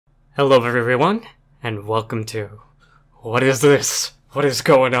Hello everyone, and welcome to What is this? What is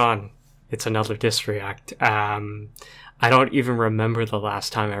going on? It's another Disc React. I don't even remember the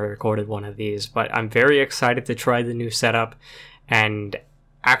last time I recorded one of these, but I'm very excited to try the new setup and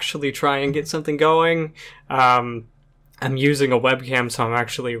actually try and get something going. I'm using a webcam, so I'm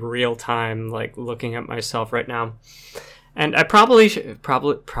actually real time, like looking at myself right now. And I probably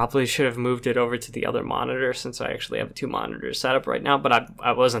should have moved it over to the other monitor, since I actually have two monitors set up right now, but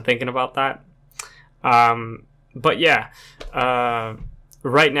I wasn't thinking about that. But yeah,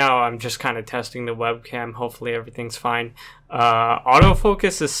 right now I'm just kind of testing the webcam. Hopefully everything's fine.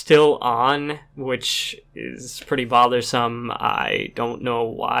 Autofocus is still on, which is pretty bothersome. I don't know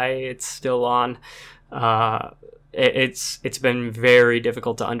why it's still on. It's been very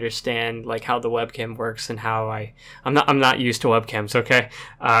difficult to understand like how the webcam works and how I'm not used to webcams. Okay,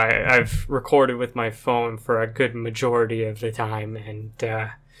 I've recorded with my phone for a good majority of the time, and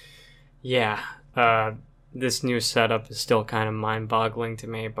this new setup is still kind of mind-boggling to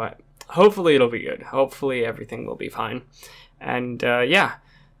me, but hopefully it'll be good. Hopefully everything will be fine. And yeah,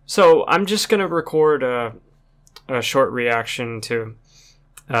 so I'm just gonna record a short reaction to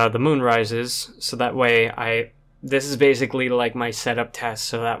The Moon Rises, so that way this is basically like my setup test,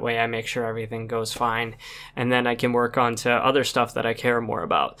 so that way I make sure everything goes fine, and then I can work on to other stuff that I care more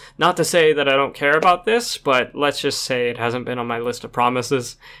about. Not to say that I don't care about this, but let's just say it hasn't been on my list of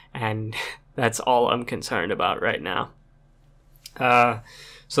promises, and that's all I'm concerned about right now.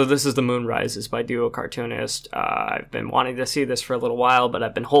 So this is The Moon Rises by Duo Cartoonist. I've been wanting to see this for a little while, but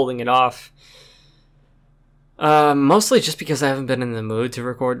I've been holding it off. Mostly just because I haven't been in the mood to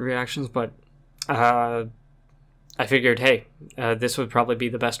record reactions, but I figured, hey, this would probably be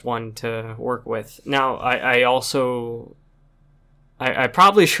the best one to work with. Now, I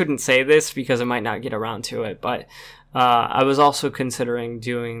probably shouldn't say this because I might not get around to it, but I was also considering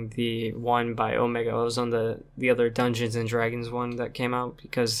doing the one by Omega Ozone, the other Dungeons and Dragons one that came out,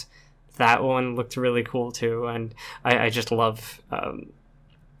 because that one looked really cool too, and I just love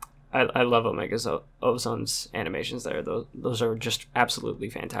I love Omega Ozone's animations there. Those are just absolutely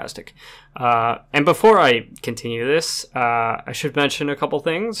fantastic. And before I continue this, I should mention a couple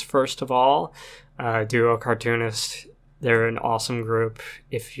things. First of all, Duo Cartoonist, they're an awesome group.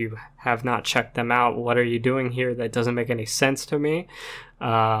 If you have not checked them out, what are you doing here? That doesn't make any sense to me.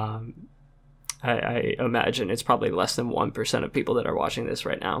 I imagine it's probably less than 1% of people that are watching this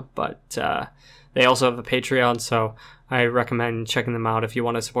right now, but they also have a Patreon, so I recommend checking them out if you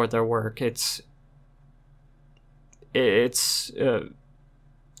want to support their work. It's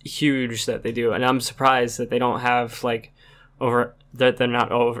huge that they do, and I'm surprised that they don't have like they're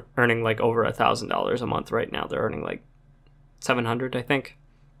not earning like over $1,000 a month right now. They're earning like 700, I think.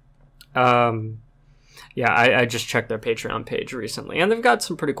 Yeah, I just checked their Patreon page recently, and they've got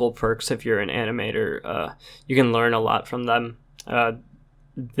some pretty cool perks if you're an animator. You can learn a lot from them.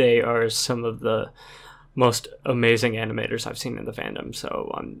 They are some of the most amazing animators I've seen in the fandom, so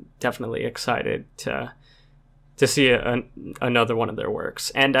I'm definitely excited to see another one of their works.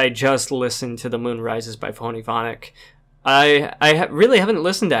 And I just listened to The Moon Rises by Ponyphonic. I really haven't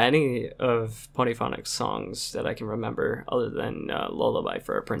listened to any of Ponyphonic's songs that I can remember, other than Lullaby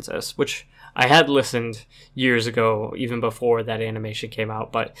for a Princess, which I had listened years ago, even before that animation came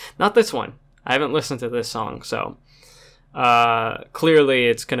out, but not this one. I haven't listened to this song, so clearly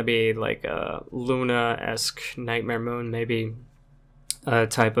it's going to be like a Luna-esque Nightmare Moon, maybe,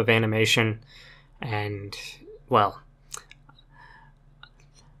 type of animation. And, well,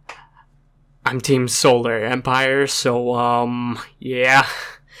 I'm Team Solar Empire, so, yeah,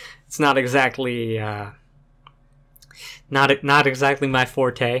 it's not exactly, not exactly my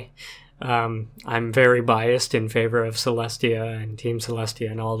forte. I'm very biased in favor of Celestia and Team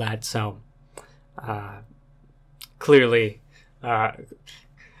Celestia and all that, so, clearly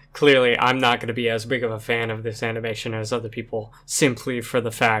I'm not going to be as big of a fan of this animation as other people, simply for the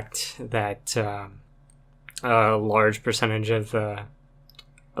fact that a large percentage of the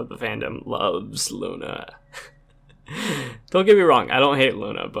fandom loves Luna. Don't get me wrong, I don't hate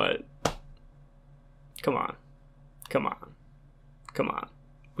Luna, but come on.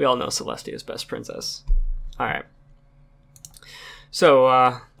 We all know Celestia's best princess. Alright. So,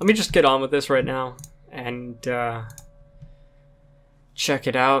 let me just get on with this right now and check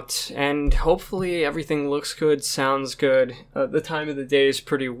it out, and hopefully everything looks good, sounds good. The time of the day is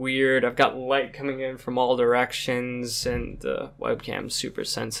pretty weird. I've got light coming in from all directions, and the webcam's super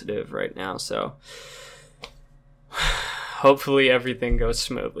sensitive right now, so hopefully everything goes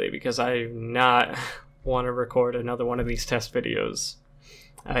smoothly, because I do not want to record another one of these test videos.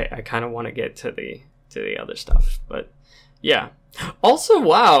 I kind of want to get to the other stuff, but yeah. Also,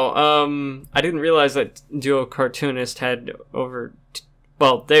 wow, I didn't realize that Duo Cartoonist had over...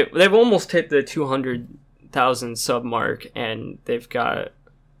 Well, they've almost hit the 200,000 sub mark, and they've got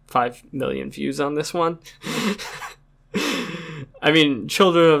 5 million views on this one. I mean,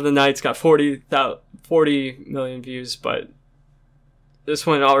 Children of the Night's got 40 million views, but this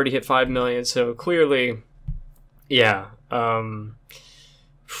one already hit 5 million, so clearly, yeah,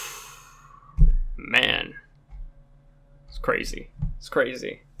 man, it's crazy. It's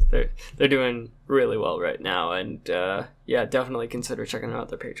crazy. They're doing really well right now, and yeah, definitely consider checking out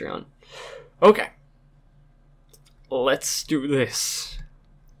their Patreon. Okay, let's do this.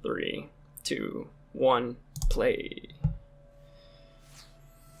 3, 2, 1, play.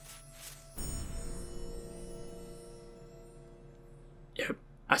 Yep,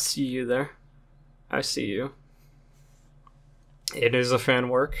 I see you there. I see you. It is a fan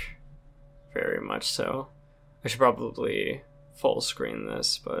work. Very much so. I should probably full screen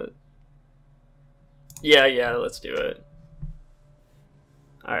this, but... Yeah, let's do it.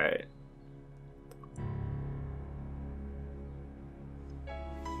 Alright.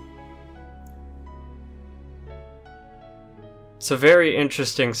 It's a very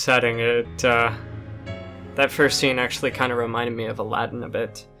interesting setting. That first scene actually kind of reminded me of Aladdin a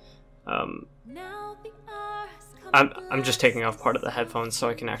bit. I'm just taking off part of the headphones so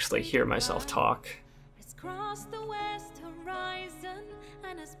I can actually hear myself talk. It's crossed the west horizon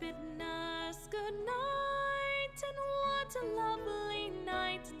and has bidden us good night. And what a lovely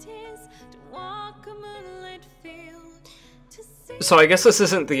night it is to walk a moonlit field. So I guess this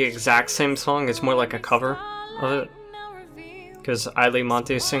isn't the exact same song, it's more like a cover of it. Because Eiley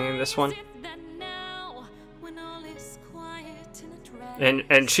Monte is singing this one.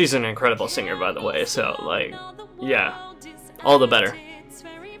 And she's an incredible singer, by the way, so, like, yeah, all the better.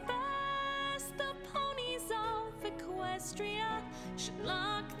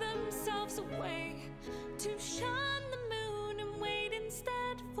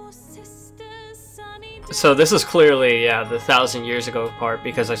 So this is clearly, yeah, the 1,000 years ago part,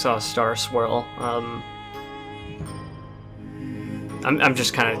 because I saw a star swirl. I'm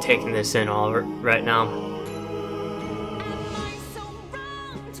just kind of taking this in all right now.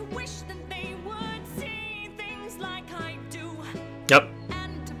 Yep.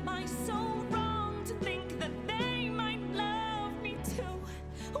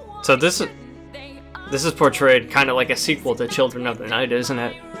 So this is portrayed kind of like a sequel to Children of the Night, isn't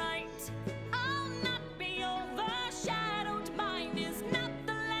it?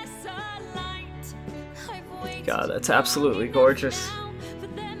 God, that's absolutely gorgeous.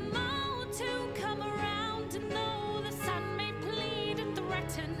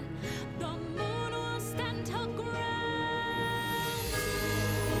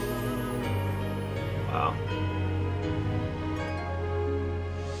 Wow.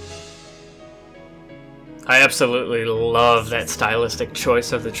 I absolutely love that stylistic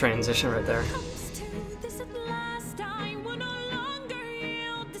choice of the transition right there.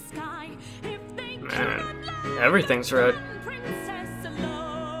 Man, everything's red.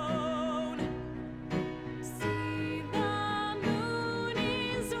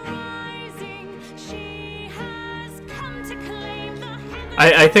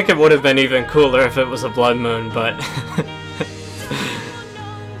 I think it would have been even cooler if it was a blood moon, but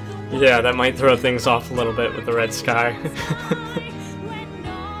yeah, that might throw things off a little bit with the red sky.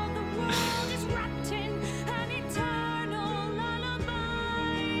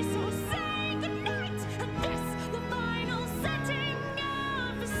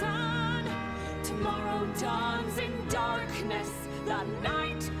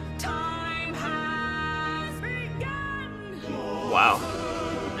 Wow.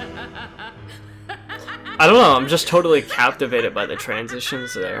 I don't know, I'm just totally captivated by the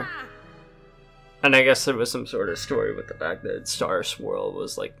transitions there. And I guess there was some sort of story with the fact that Star Swirl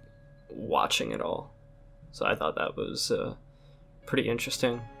was, like, watching it all. So I thought that was pretty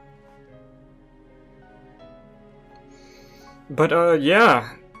interesting. But,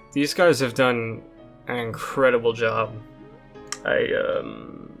 yeah, these guys have done an incredible job.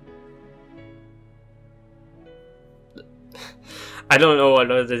 I don't know what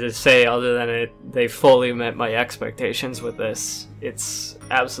other to say other than they fully met my expectations with this. It's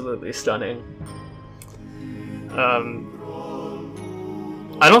absolutely stunning. I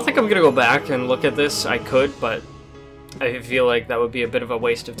don't think I'm gonna go back and look at this. I could, but I feel like that would be a bit of a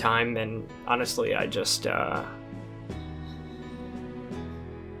waste of time, and honestly, I just, I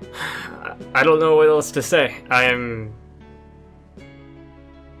don't know what else to say. I am...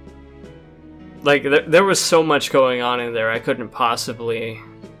 Like, there was so much going on in there, I couldn't possibly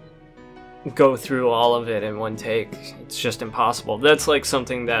go through all of it in one take. It's just impossible. That's like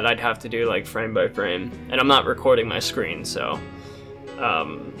something that I'd have to do like frame by frame, and I'm not recording my screen, so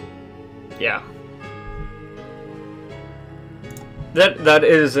yeah. That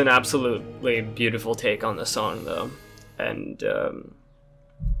is an absolutely beautiful take on the song, though, and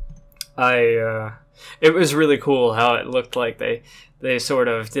it was really cool how it looked like they sort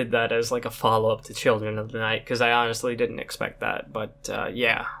of did that as like a follow-up to Children of the Night, because I honestly didn't expect that, but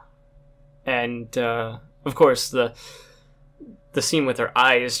yeah. And of course the scene with her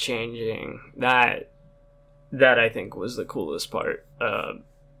eyes changing, that I think was the coolest part,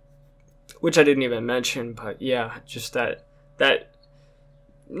 which I didn't even mention, but yeah, just that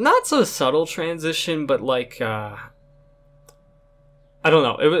not so subtle transition, but like I don't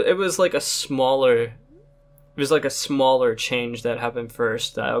know, it was like a smaller change that happened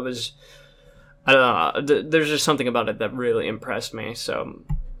first. I don't know, there's just something about it that really impressed me. So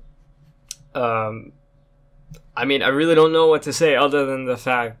I mean, I really don't know what to say other than the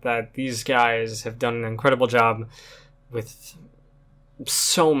fact that these guys have done an incredible job with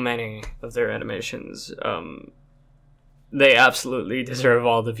so many of their animations. They absolutely deserve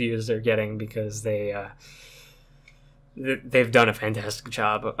all the views they're getting, because they've done a fantastic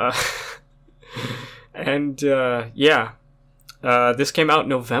job. And yeah, this came out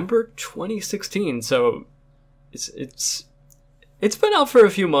November 2016, so it's been out for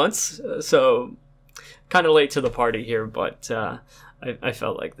a few months, so kind of late to the party here, but I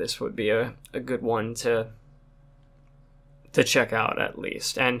felt like this would be a good one to check out at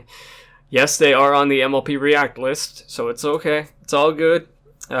least. And yes, they are on the MLP React list, so it's okay. It's all good.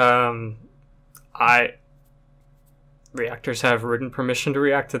 Reactors have written permission to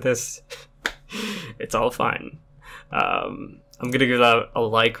react to this. It's all fine. I'm gonna give that a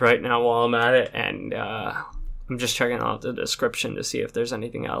like right now while I'm at it, and I'm just checking out the description to see if there's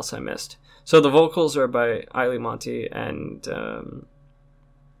anything else I missed. So the vocals are by Eiley Monty, and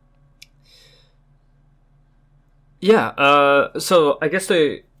yeah, so I guess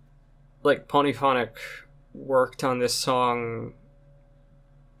they, like, Ponyphonic worked on this song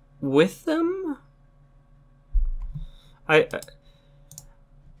with them? I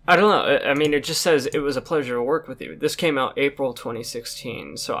don't know. I mean, it just says, "It was a pleasure to work with you." This came out April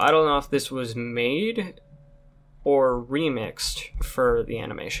 2016, so I don't know if this was made or remixed for the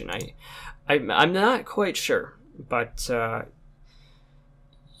animation. I'm not quite sure, but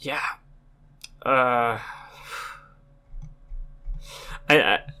yeah. I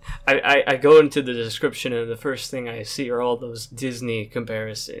go into the description, and the first thing I see are all those Disney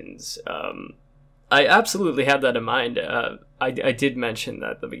comparisons. I absolutely had that in mind. I did mention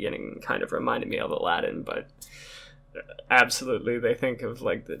that at the beginning, kind of reminded me of Aladdin, but absolutely they think of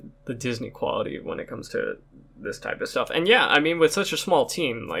like the Disney quality when it comes to this type of stuff. And yeah, I mean, with such a small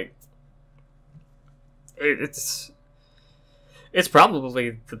team, like it's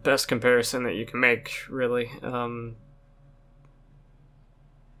probably the best comparison that you can make, really.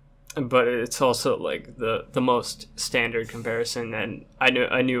 But it's also like the most standard comparison, and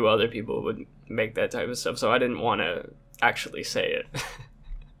I knew other people would make that type of stuff, so I didn't want to actually say it.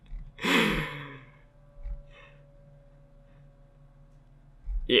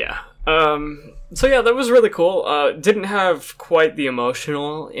 Yeah. So yeah, that was really cool. Didn't have quite the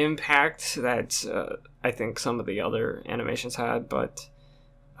emotional impact that I think some of the other animations had, but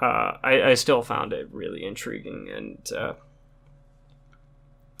I still found it really intriguing, and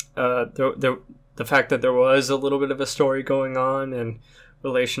the fact that there was a little bit of a story going on in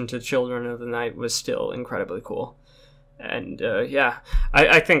relation to Children of the Night was still incredibly cool. And yeah,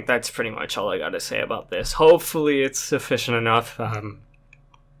 I think that's pretty much all I got to say about this. Hopefully it's sufficient enough.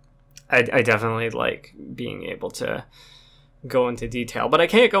 I definitely like being able to go into detail, but I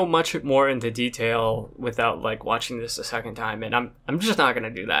can't go much more into detail without like watching this a second time, and I'm just not gonna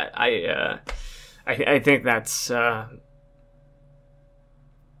do that. I think that's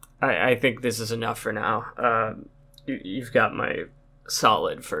I think this is enough for now. You've got my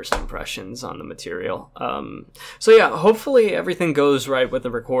solid first impressions on the material. So yeah, hopefully everything goes right with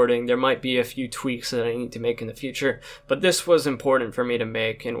the recording. There might be a few tweaks that I need to make in the future, but this was important for me to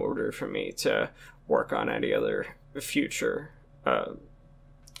make in order for me to work on any other future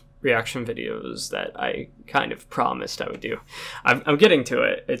reaction videos that I kind of promised I would do. I'm getting to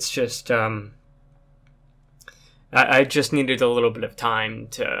it. It's just I just needed a little bit of time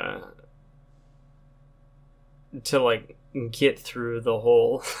to like get through the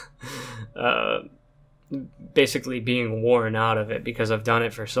whole basically being worn out of it, because I've done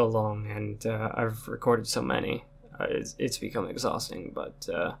it for so long, and I've recorded so many. It's become exhausting, but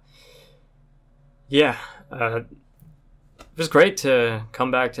yeah, was great to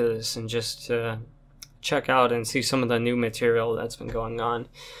come back to this and just check out and see some of the new material that's been going on.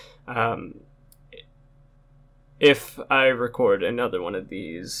 If I record another one of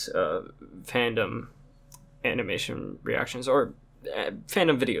these fandom animation reactions, or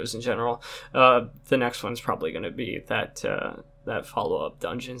fandom videos in general, the next one's probably going to be that follow-up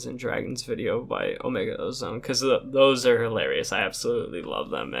Dungeons and Dragons video by Omega Ozone, because those are hilarious. I absolutely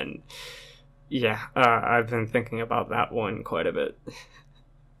love them, and yeah, I've been thinking about that one quite a bit.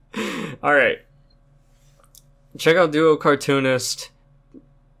 Alright, check out Duo Cartoonist.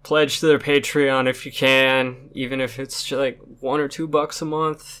 Pledge to their Patreon if you can, even if it's just like $1 or $2 a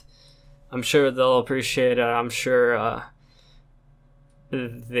month. I'm sure they'll appreciate it. I'm sure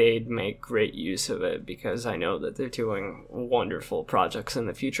they'd make great use of it, because I know that they're doing wonderful projects in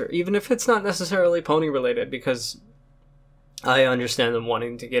the future, even if it's not necessarily pony related, because I understand them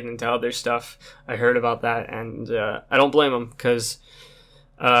wanting to get into other stuff. I heard about that, and I don't blame them, because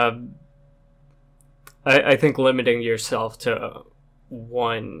I think limiting yourself to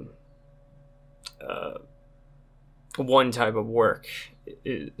one type of work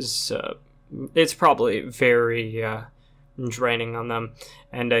is it's probably very draining on them,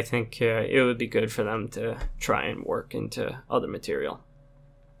 and I think it would be good for them to try and work into other material.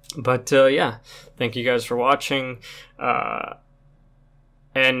 But yeah, thank you guys for watching,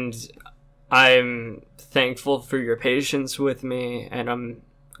 and I'm thankful for your patience with me, and I'm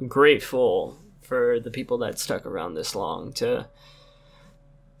grateful for the people that stuck around this long to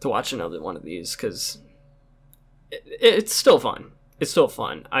watch another one of these, because it's still fun. It's still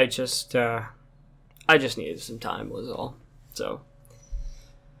fun. I just needed some time, was all. So,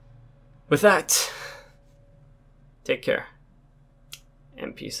 with that, take care,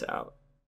 and peace out.